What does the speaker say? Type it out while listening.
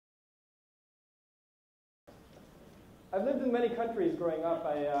I've lived in many countries growing up.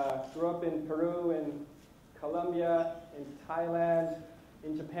 I grew up in Peru, in Colombia, in Thailand,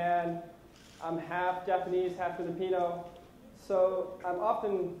 in Japan. I'm half Japanese, half Filipino. So I'm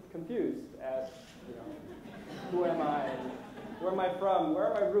often confused as, who am I? Where am I from? Where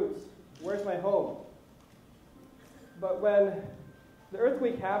are my roots? Where's my home? But when the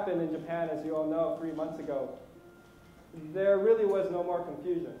earthquake happened in Japan, as you all know, 3 months ago, there really was no more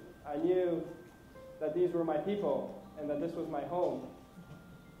confusion. I knew that these were my people and that this was my home.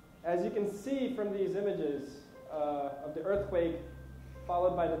 As you can see from these images of the earthquake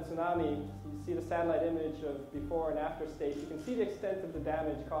followed by the tsunami, you see the satellite image of before and after state. You can see the extent of the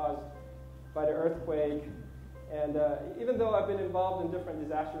damage caused by the earthquake. And even though I've been involved in different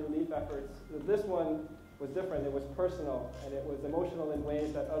disaster relief efforts, this one was different. It was personal, and it was emotional in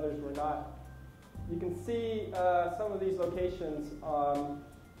ways that others were not. You can see some of these locations on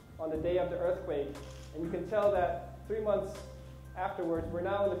the day of the earthquake, and you can tell that 3 months afterwards, we're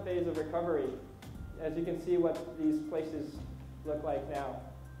now in the phase of recovery, as you can see what these places look like now.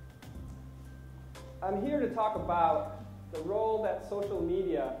 I'm here to talk about the role that social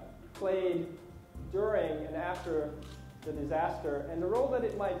media played during and after the disaster, and the role that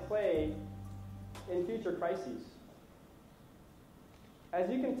it might play in future crises. As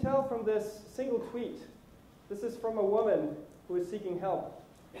you can tell from this single tweet, this is from a woman who is seeking help.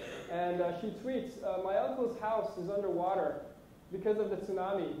 And she tweets, "My uncle's house is underwater because of the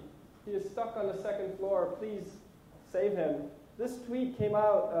tsunami. He is stuck on the second floor. Please save him." This tweet came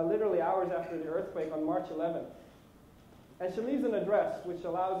out literally hours after the earthquake on March 11th. And she leaves an address which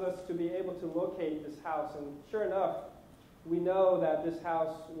allows us to be able to locate this house. And sure enough, we know that this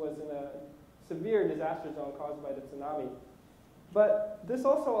house was in a severe disaster zone caused by the tsunami. But this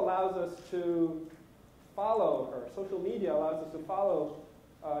also allows us to follow her. Social media allows us to follow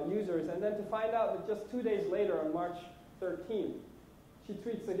users, and then to find out that just 2 days later, on March 13th, she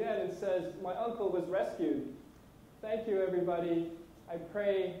tweets again and says, "My uncle was rescued. Thank you, everybody. I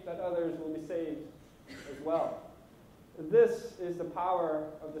pray that others will be saved as well." This is the power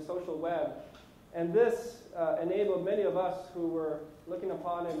of the social web, and this enabled many of us who were looking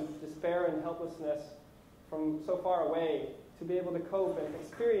upon in despair and helplessness from so far away to be able to cope and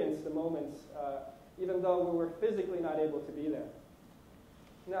experience the moments, even though we were physically not able to be there.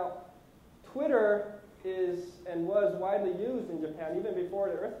 Now, Twitter is and was widely used in Japan even before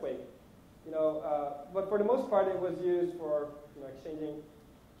the earthquake. But for the most part, it was used for exchanging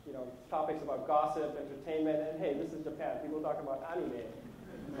topics about gossip, entertainment, and hey, this is Japan. People talk about anime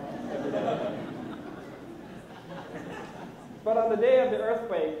every day. But on the day of the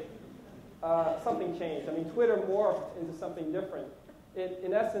earthquake, something changed. I mean, Twitter morphed into something different. It,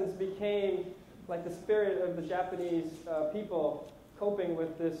 in essence, became like the spirit of the Japanese people coping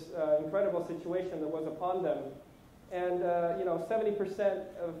with this incredible situation that was upon them. And 70%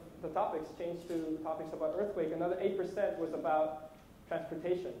 of the topics changed to topics about earthquake. Another 8% was about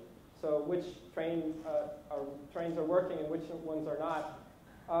transportation. So which trains are working and which ones are not.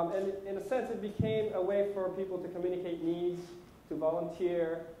 And in a sense, it became a way for people to communicate needs, to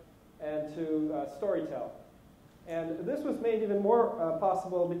volunteer, and to storytell. And this was made even more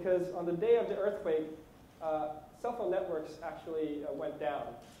possible because on the day of the earthquake, cell phone networks actually went down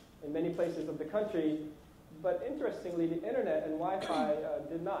in many places of the country. But interestingly, the internet and Wi-Fi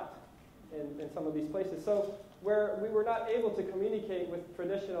did not in some of these places. So where we were not able to communicate with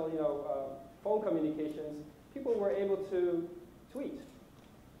traditional phone communications, people were able to tweet.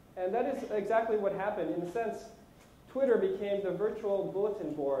 And that is exactly what happened. In a sense, Twitter became the virtual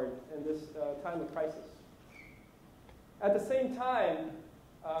bulletin board in this time of crisis. At the same time,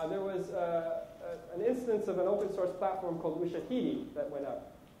 there was an instance of an open source platform called Ushahidi that went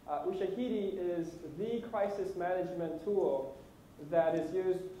up. Ushahidi is the crisis management tool that is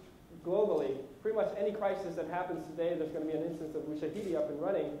used globally. Pretty much any crisis that happens today, there's going to be an instance of Ushahidi up and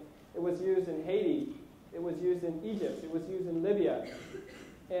running. It was used in Haiti. It was used in Egypt. It was used in Libya.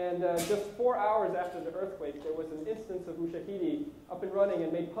 And just 4 hours after the earthquake, there was an instance of Ushahidi up and running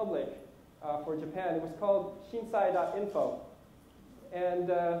and made public for Japan. It was called shinsai.info. And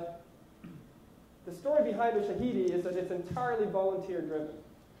the story behind Ushahidi is that it's entirely volunteer-driven.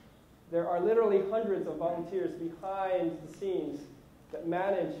 There are literally hundreds of volunteers behind the scenes that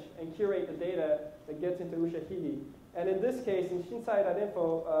manage and curate the data that gets into Ushahidi. And in this case, in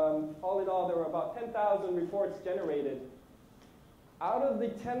shinsai.info, all in all, there were about 10,000 reports generated. Out of the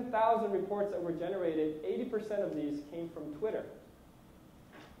 10,000 reports that were generated, 80% of these came from Twitter.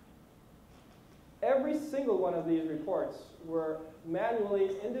 Every single one of these reports were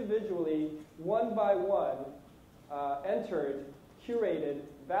manually, individually, one by one, entered, curated,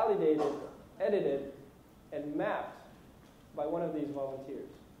 validated, edited, and mapped by one of these volunteers.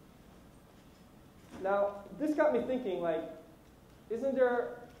 Now, this got me thinking, like, isn't there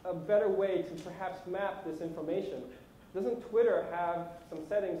a better way to perhaps map this information? Doesn't Twitter have some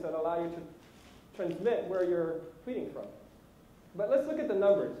settings that allow you to transmit where you're tweeting from? But let's look at the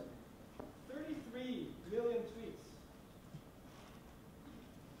numbers. 33 million tweets.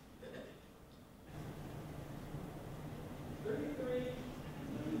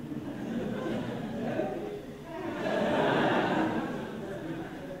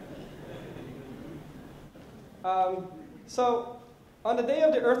 So, on the day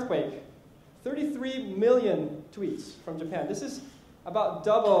of the earthquake, 33 million tweets from Japan. This is about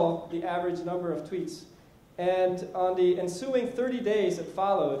double the average number of tweets. And on the ensuing 30 days that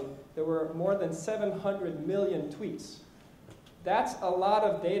followed, there were more than 700 million tweets. That's a lot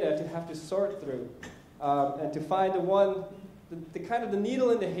of data to have to sort through and to find the kind of the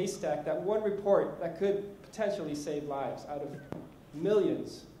needle in the haystack, that one report that could potentially save lives out of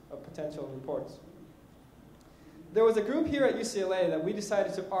millions of potential reports. There was a group here at UCLA that we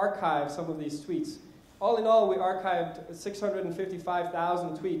decided to archive some of these tweets. All in all, we archived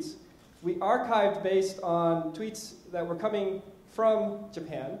 655,000 tweets. We archived based on tweets that were coming from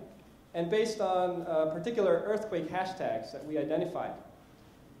Japan and based on particular earthquake hashtags that we identified.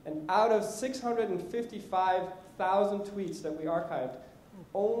 And out of 655,000 tweets that we archived,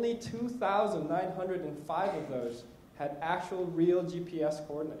 only 2,905 of those had actual real GPS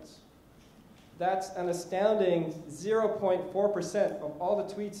coordinates. That's an astounding 0.4% of all the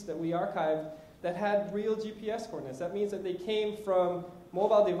tweets that we archived that had real GPS coordinates. That means that they came from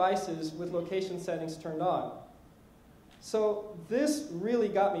mobile devices with location settings turned on. So this really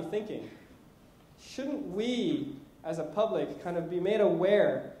got me thinking, shouldn't we, as a public, kind of be made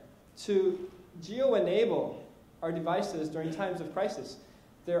aware to geo-enable our devices during times of crisis?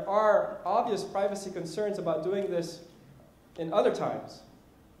 There are obvious privacy concerns about doing this in other times.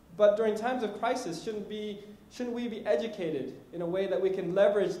 But during times of crisis, shouldn't we be educated in a way that we can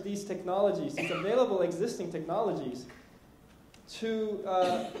leverage these technologies, these available existing technologies, to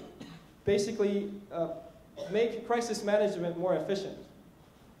basically make crisis management more efficient?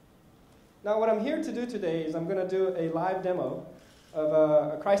 Now, what I'm here to do today is I'm going to do a live demo of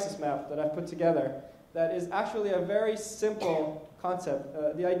a crisis map that I've put together that is actually a very simple concept.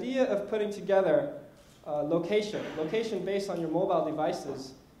 The idea of putting together location based on your mobile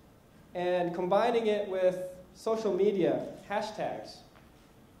devices, and combining it with social media, hashtags.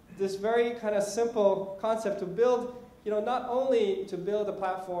 This very kind of simple concept to build, not only to build a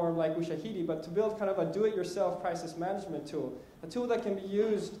platform like Ushahidi, but to build kind of a do-it-yourself crisis management tool, a tool that can be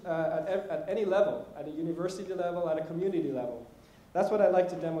used at any level, at a university level, at a community level. That's what I'd like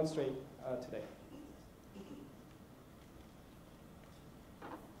to demonstrate today.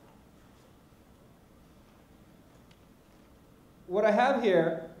 What I have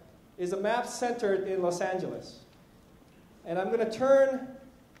here is a map centered in Los Angeles. And I'm going to turn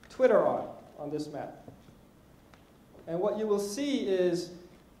Twitter on this map. And what you will see is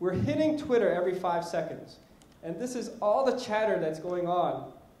we're hitting Twitter every 5 seconds. And this is all the chatter that's going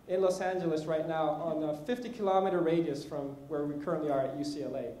on in Los Angeles right now on a 50-kilometer radius from where we currently are at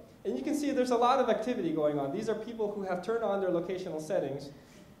UCLA. And you can see there's a lot of activity going on. These are people who have turned on their locational settings,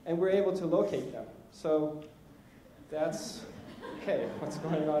 and we're able to locate them. So that's okay, what's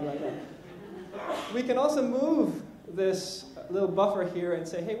going on right now. We can also move this little buffer here and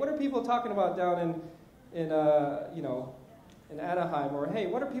say, hey, what are people talking about down in Anaheim? Or hey,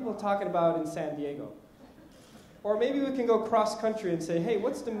 what are people talking about in San Diego? Or maybe we can go cross-country and say, hey,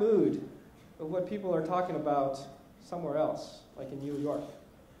 what's the mood of what people are talking about somewhere else, like in New York?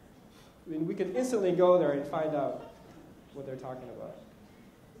 I mean, we can instantly go there and find out what they're talking about.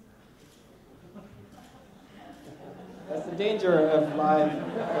 That's the danger of live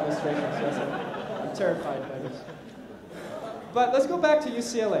demonstrations. Yes, I'm terrified by this. But let's go back to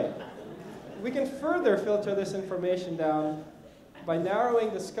UCLA. We can further filter this information down by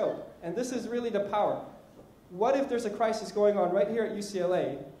narrowing the scope. And this is really the power. What if there's a crisis going on right here at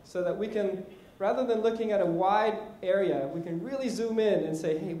UCLA so that we can, rather than looking at a wide area, we can really zoom in and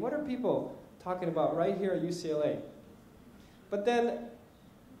say, hey, what are people talking about right here at UCLA? But then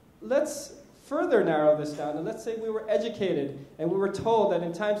let's further narrow this down, and let's say we were educated and we were told that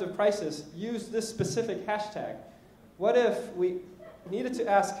in times of crisis, use this specific hashtag. What if we needed to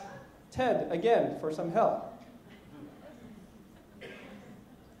ask TED again for some help?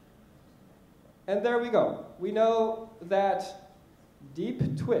 And there we go. We know that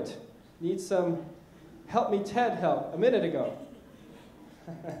Deep Twit needs some help me TED help a minute ago.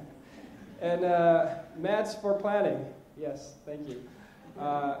 And Mads for planning. Yes, thank you.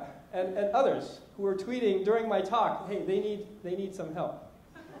 and others who were tweeting during my talk, hey, they need some help,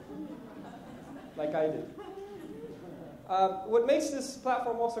 like I did. What makes this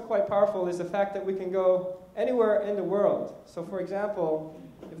platform also quite powerful is the fact that we can go anywhere in the world. So for example,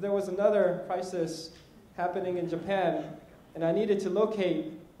 if there was another crisis happening in Japan, and I needed to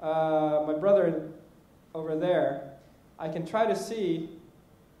locate my brother over there, I can try to see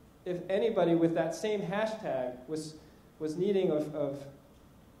if anybody with that same hashtag was needing of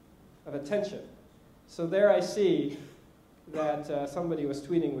attention. So there I see that somebody was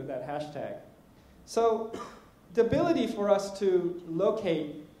tweeting with that hashtag. So the ability for us to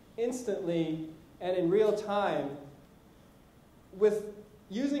locate instantly and in real time with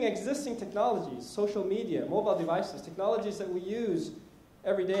using existing technologies, social media, mobile devices, technologies that we use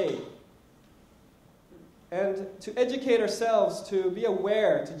every day, and to educate ourselves, to be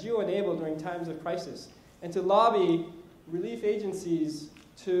aware, to geo-enable during times of crisis, and to lobby relief agencies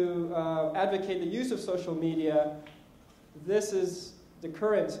to advocate the use of social media. This is the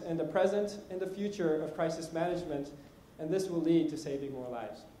current and the present and the future of crisis management, and this will lead to saving more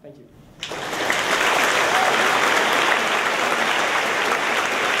lives. Thank you.